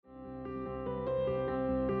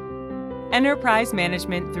Enterprise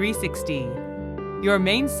Management 360, your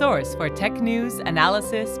main source for tech news,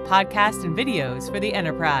 analysis, podcasts, and videos for the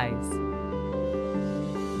enterprise.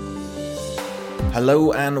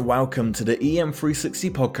 Hello and welcome to the EM360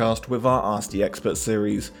 podcast with our Ask the Expert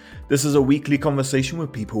series. This is a weekly conversation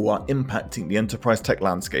with people who are impacting the enterprise tech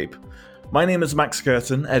landscape. My name is Max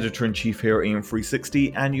Curtin, Editor-in-Chief here at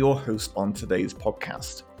EM360 and your host on today's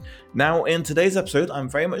podcast. Now, in today's episode, I'm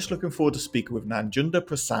very much looking forward to speaking with Nanjunda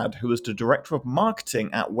Prasad, who is the Director of Marketing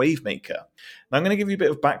at Wavemaker. Now, I'm going to give you a bit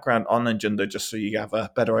of background on Nanjunda just so you have a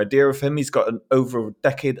better idea of him. He's got over a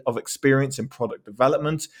decade of experience in product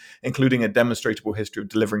development, including a demonstrable history of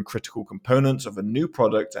delivering critical components of a new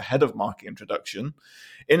product ahead of market introduction.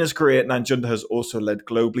 In his career, Nanjunda has also led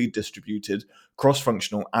globally distributed,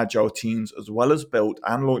 cross-functional agile teams, as well as built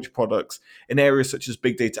and launched products in areas such as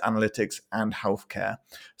big data analytics and healthcare.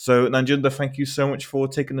 So, Nanjunda, thank you so much for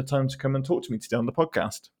taking the time to come and talk to me today on the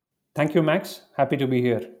podcast. Thank you, Max. Happy to be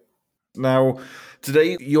here. Now,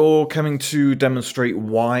 today you're coming to demonstrate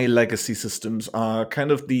why legacy systems are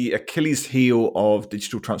kind of the Achilles heel of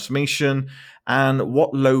digital transformation and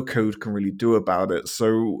what low code can really do about it.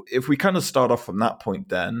 So if we kind of start off from that point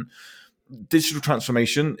then, digital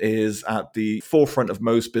transformation is at the forefront of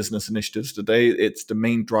most business initiatives today. It's the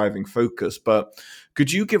main driving focus. But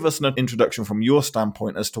could you give us an introduction from your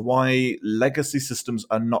standpoint as to why legacy systems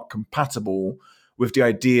are not compatible with the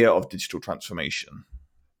idea of digital transformation?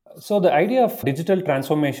 So the idea of digital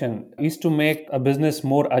transformation is to make a business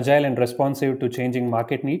more agile and responsive to changing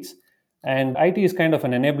market needs. And IT is kind of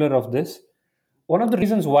an enabler of this. One of the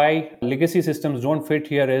reasons why legacy systems don't fit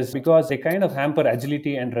here is because they kind of hamper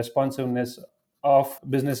agility and responsiveness of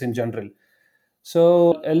business in general.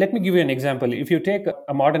 So let me give you an example. If you take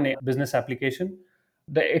a modern business application,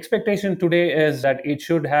 the expectation today is that it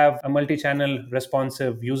should have a multi-channel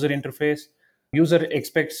responsive user interface. User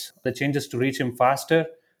expects the changes to reach him faster.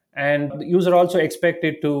 And the user also expect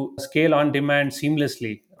it to scale on demand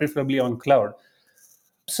seamlessly, preferably on cloud.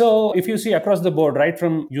 So if you see across the board, right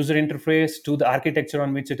from user interface to the architecture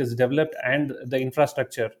on which it is developed and the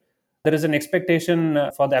infrastructure, there is an expectation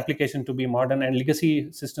for the application to be modern, and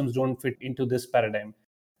legacy systems don't fit into this paradigm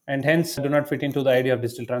and hence do not fit into the idea of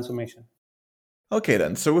digital transformation. Okay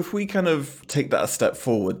then, so if we kind of take that a step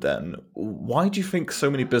forward then, why do you think so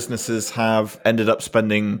many businesses have ended up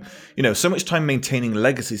spending, so much time maintaining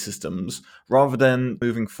legacy systems rather than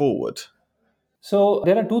moving forward? So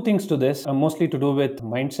there are two things to this, mostly to do with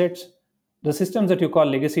mindsets. The systems that you call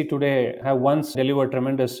legacy today have once delivered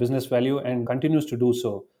tremendous business value and continues to do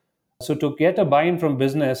so. So to get a buy-in from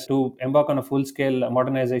business to embark on a full-scale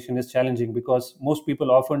modernization is challenging because most people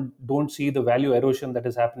often don't see the value erosion that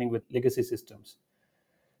is happening with legacy systems.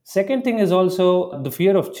 Second thing is also the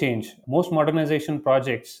fear of change. Most modernization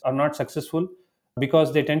projects are not successful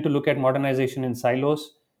because they tend to look at modernization in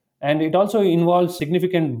silos. And it also involves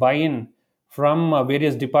significant buy-in from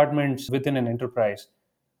various departments within an enterprise.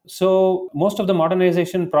 So most of the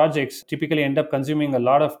modernization projects typically end up consuming a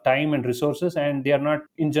lot of time and resources, and they are not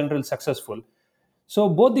in general successful. So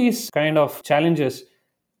both these kind of challenges,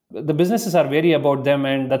 the businesses are wary about them,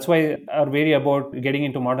 and that's why are wary about getting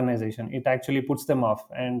into modernization. It actually puts them off,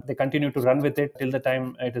 and they continue to run with it till the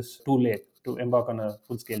time it is too late to embark on a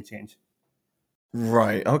full-scale change.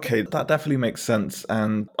 Right. Okay. That definitely makes sense.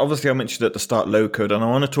 And obviously I mentioned at the start low code, and I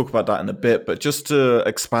want to talk about that in a bit, but just to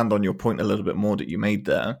expand on your point a little bit more that you made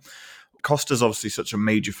there, cost is obviously such a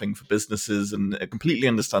major thing for businesses and completely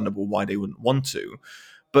understandable why they wouldn't want to.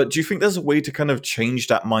 But do you think there's a way to kind of change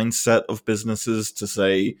that mindset of businesses to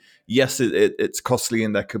say, yes, it's costly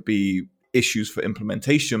and there could be issues for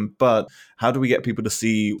implementation, but how do we get people to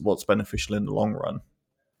see what's beneficial in the long run?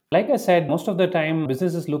 Like I said, most of the time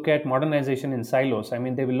businesses look at modernization in silos. I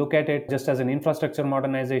mean, they will look at it just as an infrastructure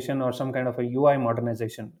modernization or some kind of a UI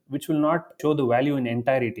modernization, which will not show the value in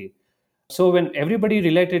entirety. So when everybody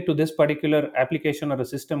related to this particular application or a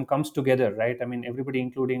system comes together, right? I mean, everybody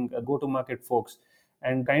including go-to-market folks,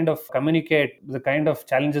 and kind of communicate the kind of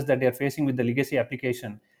challenges that they're facing with the legacy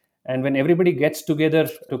application. And when everybody gets together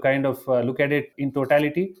to kind of look at it in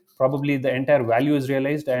totality, probably the entire value is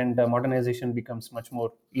realized and modernization becomes much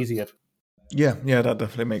more easier. Yeah, that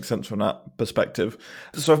definitely makes sense from that perspective.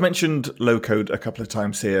 So I've mentioned low code a couple of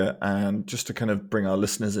times here, and just to kind of bring our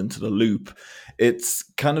listeners into the loop, it's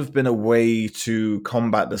kind of been a way to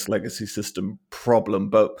combat this legacy system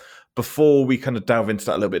problem. But before we kind of delve into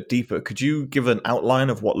that a little bit deeper, could you give an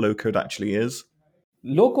outline of what low code actually is?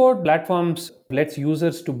 Low code platforms lets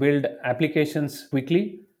users to build applications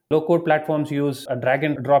quickly. Low code platforms use a drag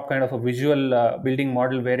and drop kind of a visual building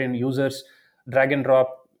model wherein users drag and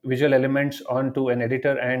drop visual elements onto an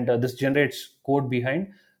editor, and this generates code behind.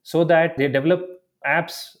 so that they develop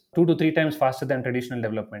apps 2 to 3 times faster than traditional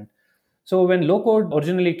development. So when low code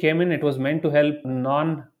originally came in, it was meant to help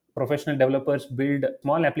non professional developers build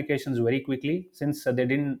small applications very quickly, since they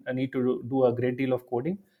didn't need to do a great deal of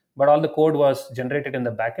coding, but all the code was generated in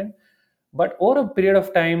the backend. But over a period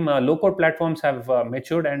of time, low code platforms have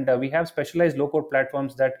matured, and we have specialized low code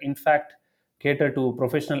platforms that, in fact, cater to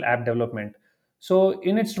professional app development. So,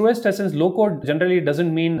 in its truest essence, low code generally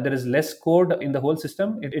doesn't mean there is less code in the whole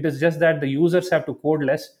system. It is just that the users have to code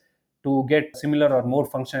less to get similar or more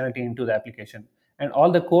functionality into the application. And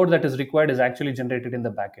all the code that is required is actually generated in the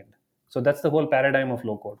backend. So, that's the whole paradigm of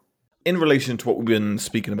low code. In relation to what we've been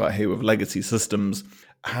speaking about here with legacy systems,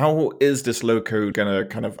 how is this low code going to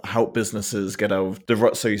kind of help businesses get out of the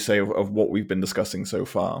rut, so you say, of what we've been discussing so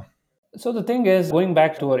far? So the thing is, going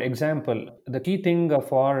back to our example, the key thing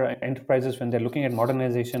for enterprises when they're looking at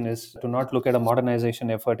modernization is to not look at a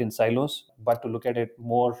modernization effort in silos, but to look at it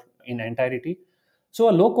more in entirety. So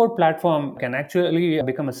a low-code platform can actually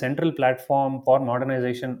become a central platform for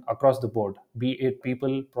modernization across the board, be it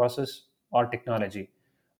people, process, or technology.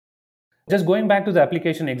 Just going back to the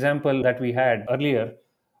application example that we had earlier,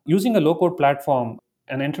 using a low code platform,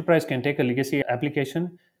 an enterprise can take a legacy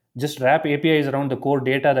application, just wrap APIs around the core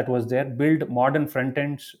data that was there, build modern front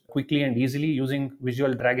ends quickly and easily using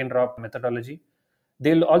visual drag and drop methodology.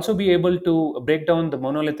 They'll also be able to break down the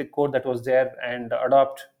monolithic code that was there and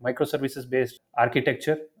adopt microservices based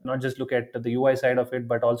architecture, not just look at the UI side of it,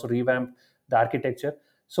 but also revamp the architecture.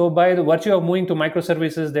 So, by the virtue of moving to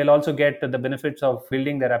microservices, they'll also get the benefits of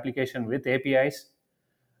building their application with APIs,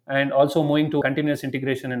 and also moving to continuous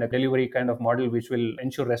integration and a delivery kind of model, which will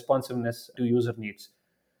ensure responsiveness to user needs.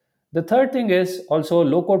 The third thing is also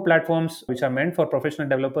low code platforms, which are meant for professional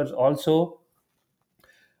developers, also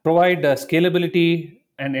provide scalability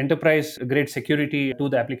and enterprise grade security to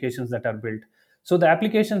the applications that are built. So the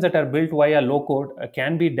applications that are built via low code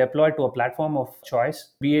can be deployed to a platform of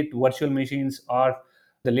choice, be it virtual machines or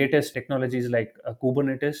the latest technologies like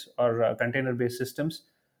Kubernetes or container based systems,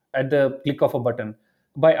 at the click of a button.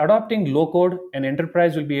 By adopting low code, an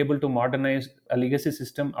enterprise will be able to modernize a legacy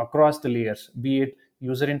system across the layers, be it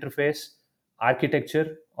user interface,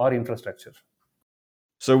 architecture, or infrastructure.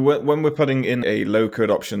 So when we're putting in a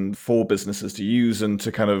low-code option for businesses to use and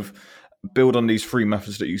to kind of build on these three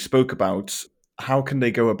methods that you spoke about, how can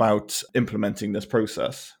they go about implementing this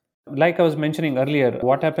process? Like I was mentioning earlier,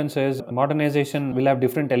 what happens is modernization will have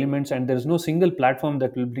different elements, and there's no single platform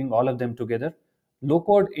that will bring all of them together. Low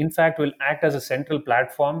code, in fact, will act as a central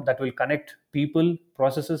platform that will connect people,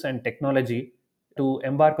 processes, and technology to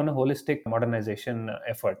embark on a holistic modernization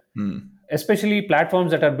effort. Especially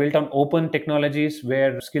platforms that are built on open technologies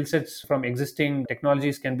where skill sets from existing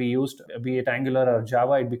technologies can be used, be it Angular or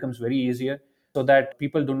Java, it becomes very easier so that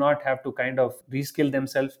people do not have to kind of reskill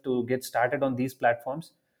themselves to get started on these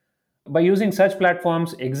platforms. By using such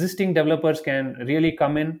platforms, existing developers can really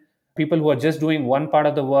come in. People who are just doing one part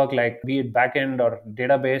of the work, like be it backend or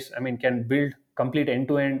database, can build complete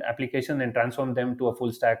end-to-end application and transform them to a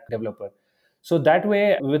full stack developer. So that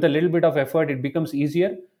way, with a little bit of effort, it becomes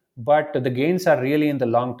easier, but the gains are really in the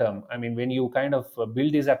long term. When you kind of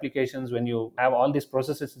build these applications, when you have all these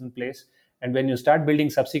processes in place, and when you start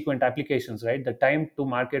building subsequent applications, right, the time to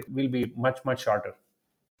market will be much, much shorter.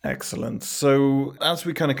 Excellent. So as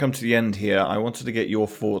we kind of come to the end here, I wanted to get your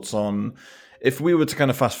thoughts on, if we were to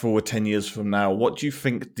kind of fast forward 10 years from now, what do you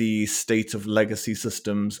think the state of legacy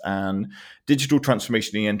systems and digital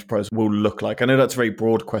transformation in the enterprise will look like? I know that's a very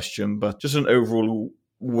broad question, but just an overall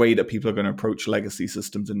way that people are going to approach legacy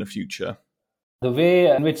systems in the future. The way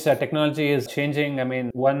in which technology is changing,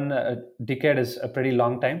 one decade is a pretty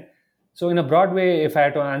long time. So, in a broad way, if I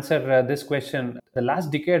had to answer this question, the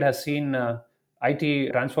last decade has seen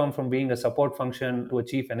IT transform from being a support function to a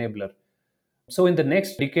chief enabler. So, in the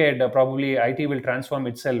next decade, probably IT will transform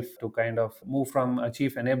itself to kind of move from a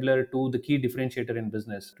chief enabler to the key differentiator in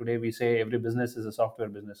business. Today, we say every business is a software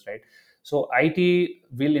business, right? So, IT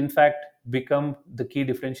will, in fact, become the key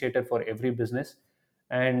differentiator for every business.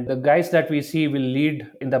 And the guys that we see will lead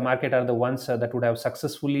in the market are the ones that would have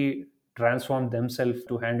successfully transformed themselves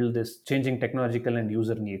to handle this changing technological and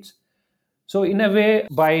user needs. So, in a way,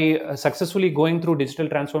 by successfully going through digital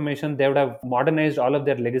transformation, they would have modernized all of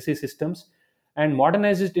their legacy systems and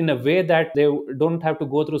modernize it in a way that they don't have to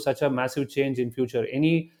go through such a massive change in future.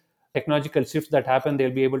 Any technological shifts that happen, they'll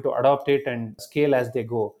be able to adopt it and scale as they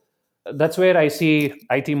go. That's where I see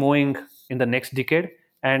IT moving in the next decade,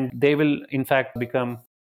 and they will, in fact, become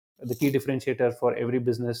the key differentiator for every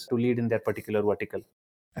business to lead in their particular vertical.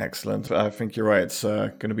 Excellent. I think you're right. It's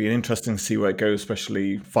going to be interesting to see where it goes,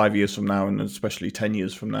 especially 5 years from now and especially 10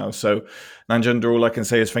 years from now. So, Nanjendra, all I can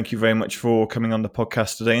say is thank you very much for coming on the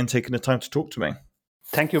podcast today and taking the time to talk to me.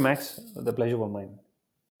 Thank you, Max. The pleasure was mine.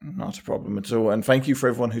 Not a problem at all. And thank you for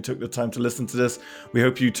everyone who took the time to listen to this. We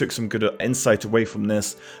hope you took some good insight away from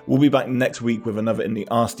this. We'll be back next week with another in the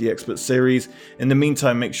Ask the Expert series. In the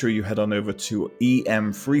meantime, make sure you head on over to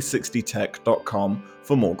em360tech.com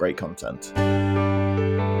for more great content.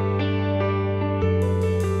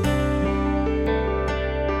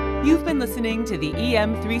 You've been listening to the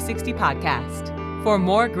EM360 podcast. For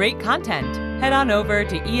more great content, head on over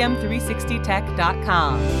to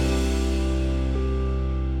em360tech.com.